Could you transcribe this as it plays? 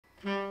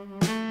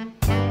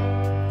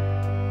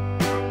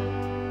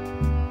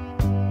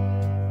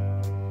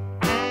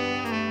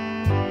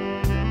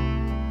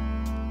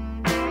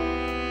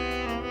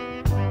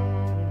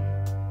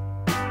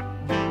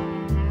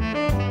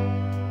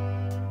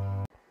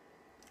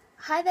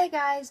Hi there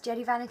guys,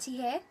 Jedi Vanity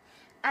here,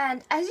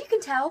 and as you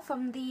can tell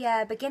from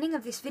the beginning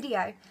of this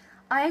video,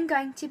 I am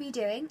going to be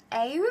doing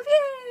a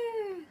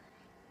review!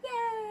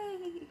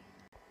 Yay!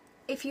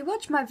 If you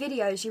watch my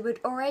videos, you would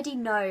already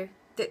know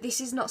that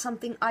this is not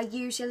something I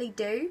usually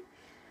do,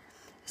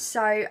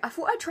 so I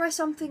thought I'd try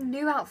something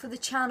new out for the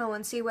channel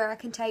and see where I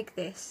can take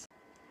this.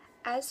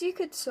 As you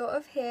could sort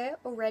of hear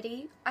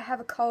already, I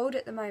have a cold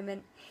at the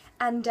moment,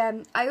 and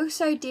I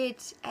also did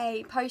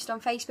a post on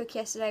Facebook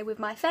yesterday with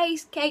my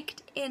face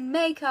caked in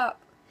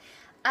makeup,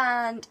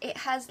 and it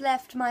has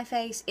left my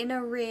face in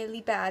a really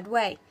bad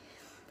way.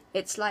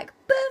 It's like,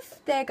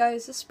 poof, there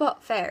goes the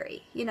spot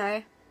fairy, you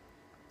know.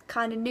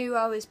 Kind of knew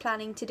I was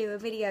planning to do a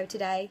video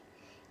today,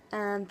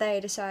 and they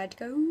decided to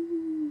go,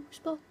 ooh,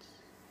 spots.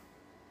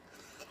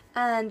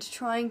 And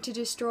trying to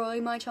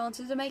destroy my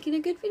chances of making a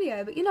good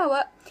video, but you know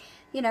what?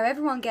 You know,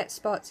 everyone gets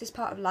spots, it's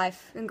part of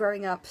life and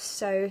growing up,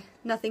 so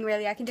nothing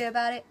really I can do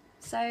about it.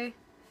 So,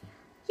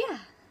 yeah.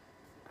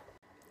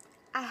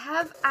 I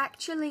have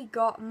actually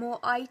got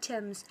more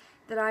items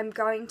that I'm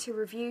going to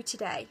review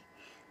today,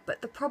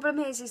 but the problem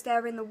is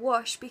they're in the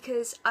wash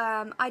because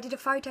I did a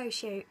photo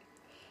shoot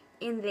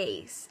in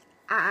these,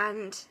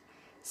 and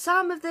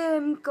some of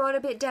them got a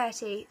bit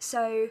dirty,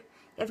 so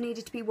they've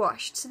needed to be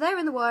washed. So they're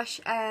in the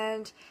wash,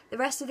 and the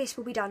rest of this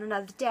will be done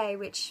another day,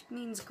 which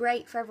means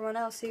great for everyone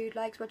else who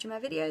likes watching my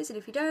videos, and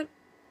if you don't,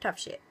 tough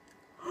shit.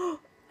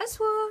 I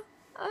swore!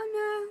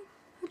 Oh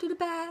no, I did a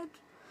bad.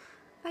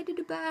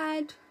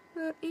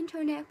 The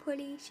internet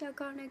police are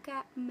gonna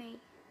get me.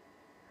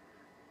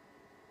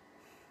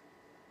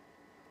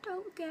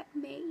 Don't get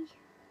me.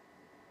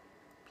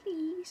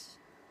 Please.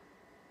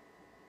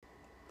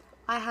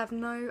 I have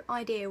no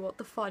idea what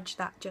the fudge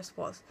that just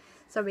was,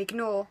 so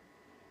ignore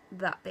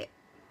that bit.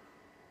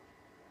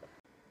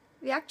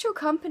 The actual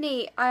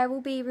company I will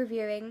be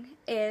reviewing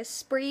is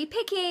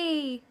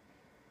SpreePicky.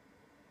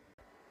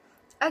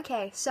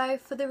 Okay, so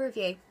for the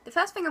review, the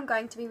first thing I'm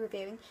going to be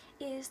reviewing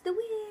is the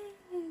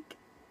wig.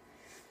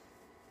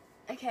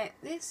 Okay,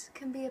 this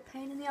can be a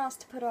pain in the ass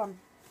to put on.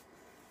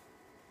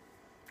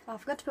 Oh, I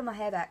forgot to put my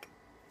hair back.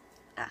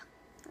 Ah,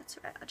 that's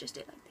right, I'll just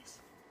do it like this.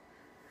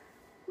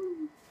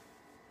 Ooh.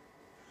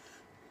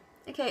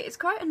 Okay, it's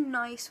quite a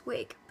nice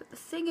wig, but the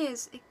thing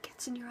is, it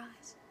gets in your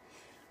eyes.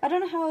 I don't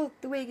know how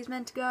the wig is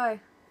meant to go,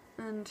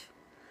 and,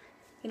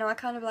 you know, I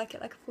kind of like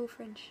it like a full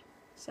fringe,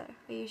 so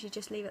I usually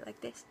just leave it like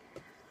this.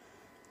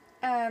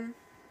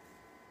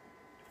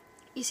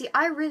 You see,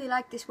 I really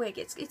like this wig.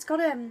 It's got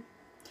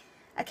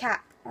a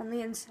cap on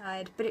the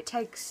inside, but it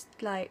takes,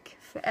 like,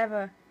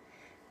 forever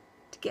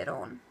to get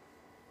on.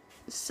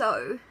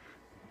 So,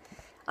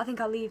 I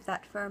think I'll leave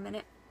that for a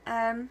minute.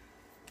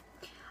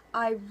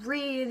 I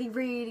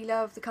really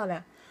love the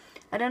colour.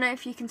 I don't know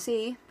if you can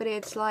see, but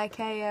it's like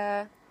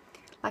a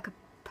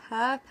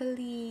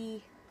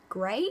purpley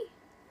grey.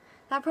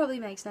 That probably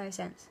makes no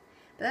sense,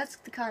 but that's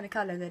the kind of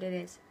colour that it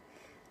is.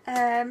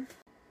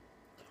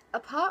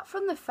 Apart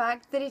from the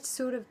fact that it's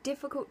sort of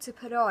difficult to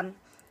put on,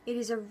 it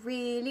is a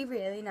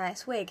really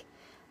nice wig.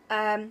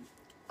 I'm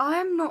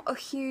not a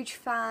huge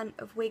fan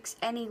of wigs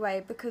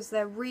anyway because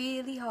they're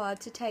really hard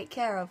to take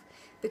care of,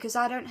 because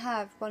I don't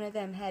have one of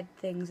them head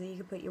things that you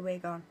can put your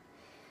wig on.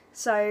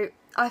 So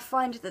I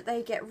find that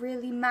they get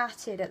really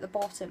matted at the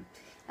bottom,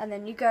 and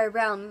then you go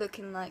around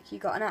looking like you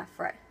got an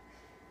afro.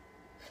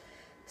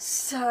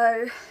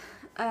 So,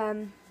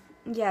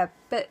 yeah,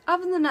 but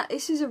other than that,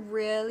 this is a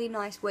really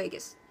nice wig.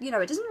 It's, you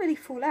know, it doesn't really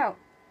fall out.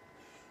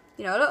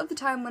 You know, a lot of the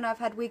time when I've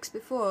had wigs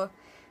before,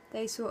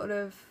 they sort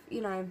of,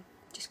 you know,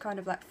 just kind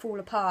of like fall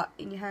apart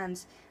in your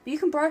hands. But you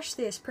can brush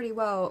this pretty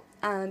well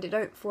and it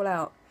don't fall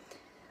out.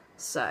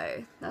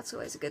 So, that's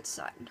always a good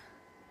sign.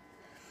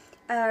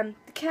 The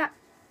cap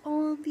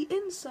on the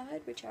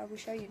inside, which I will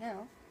show you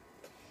now,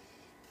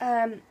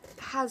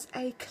 has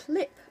a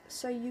clip,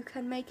 so you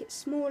can make it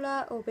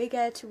smaller or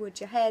bigger towards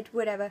your head,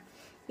 whatever.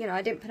 You know,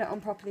 I didn't put it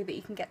on properly, but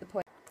you can get the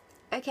point.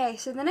 Okay,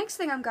 so the next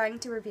thing I'm going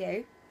to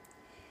review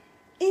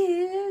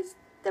is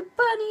the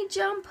bunny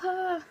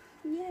jumper.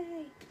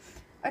 Yay!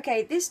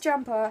 Okay, this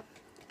jumper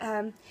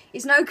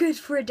is no good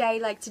for a day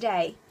like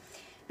today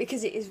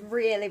because it is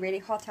really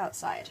hot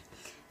outside.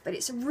 But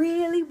it's a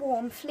really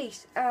warm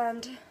fleece,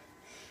 and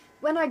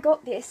when I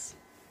got this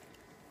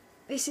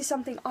is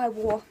something I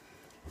wore,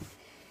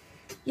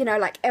 you know,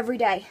 like every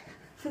day,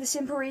 for the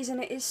simple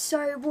reason it is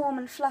so warm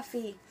and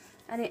fluffy,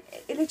 and it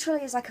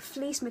literally is like a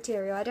fleece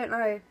material. I don't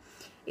know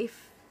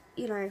if,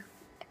 you know,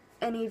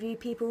 any of you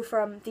people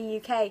from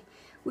the UK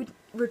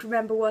would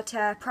remember what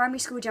primary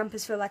school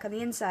jumpers feel like on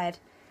the inside.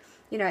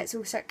 You know, it's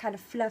also kind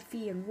of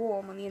fluffy and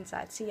warm on the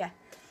inside, so yeah,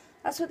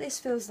 that's what this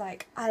feels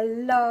like. I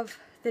love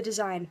the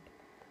design.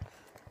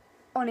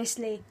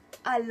 Honestly,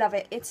 I love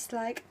it. It's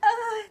like,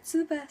 it's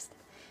the best.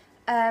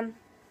 Yeah,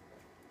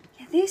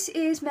 this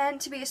is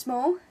meant to be a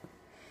small,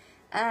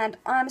 and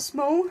I'm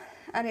small,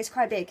 and it's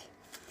quite big.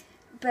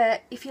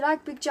 But if you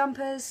like big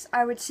jumpers,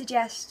 I would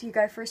suggest you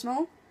go for a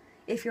small,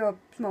 if you're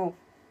small.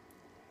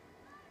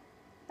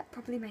 That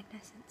probably made no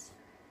sense.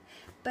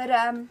 But,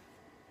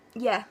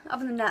 yeah,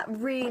 other than that,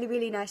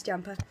 really nice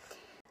jumper.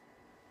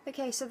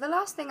 Okay, so the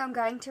last thing I'm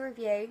going to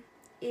review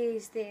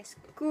is this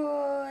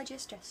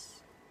gorgeous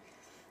dress.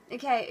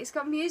 Okay, it's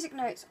got music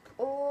notes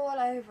all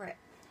over it.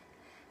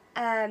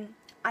 I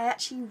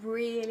actually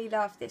really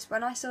love this.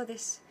 When I saw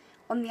this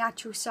on the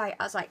actual site,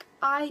 I was like,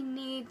 I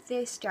need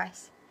this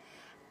dress.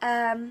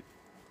 I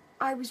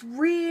was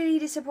really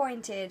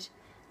disappointed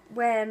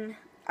when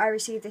I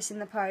received this in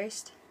the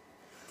post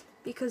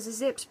because the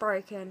zip's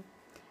broken.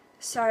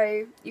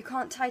 So you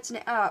can't tighten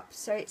it up,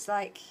 so it's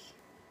like,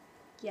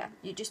 yeah,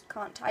 you just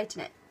can't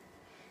tighten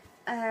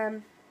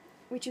it.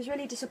 Which is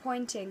really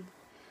disappointing.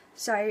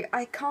 So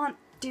I can't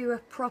do a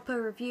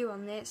proper review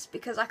on this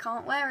because I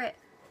can't wear it.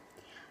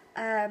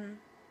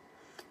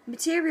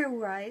 Material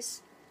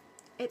wise,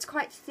 it's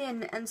quite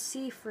thin and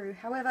see-through.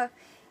 However,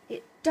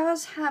 it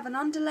does have an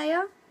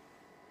underlayer,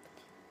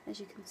 as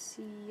you can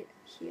see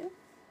here.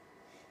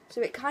 So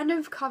it kind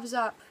of covers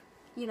up,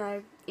 you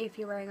know, if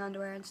you're wearing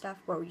underwear and stuff.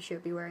 Well, you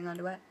should be wearing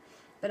underwear.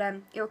 But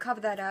it'll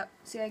cover that up,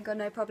 so you ain't got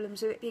no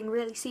problems with it being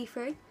really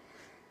see-through.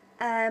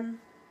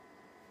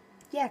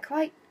 Yeah,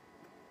 quite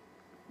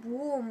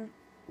warm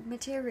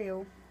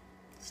material,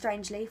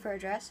 strangely, for a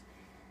dress.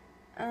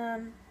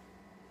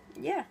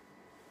 Yeah.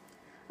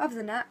 Other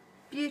than that,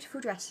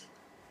 beautiful dress.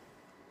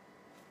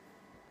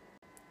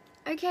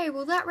 Okay,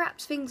 well that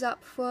wraps things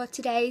up for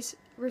today's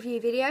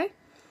review video.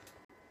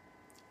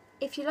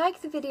 If you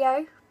like the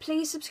video,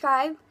 please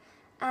subscribe,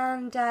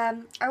 and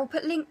I will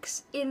put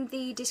links in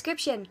the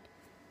description.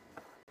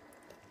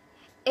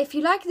 If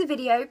you like the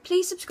video,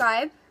 please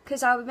subscribe,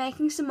 because I'll be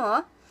making some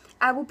more.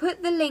 I will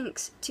put the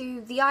links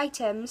to the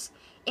items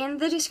in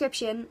the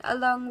description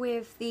along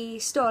with the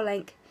store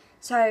link,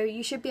 so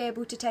you should be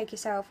able to take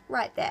yourself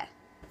right there.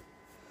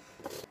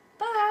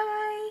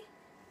 Bye!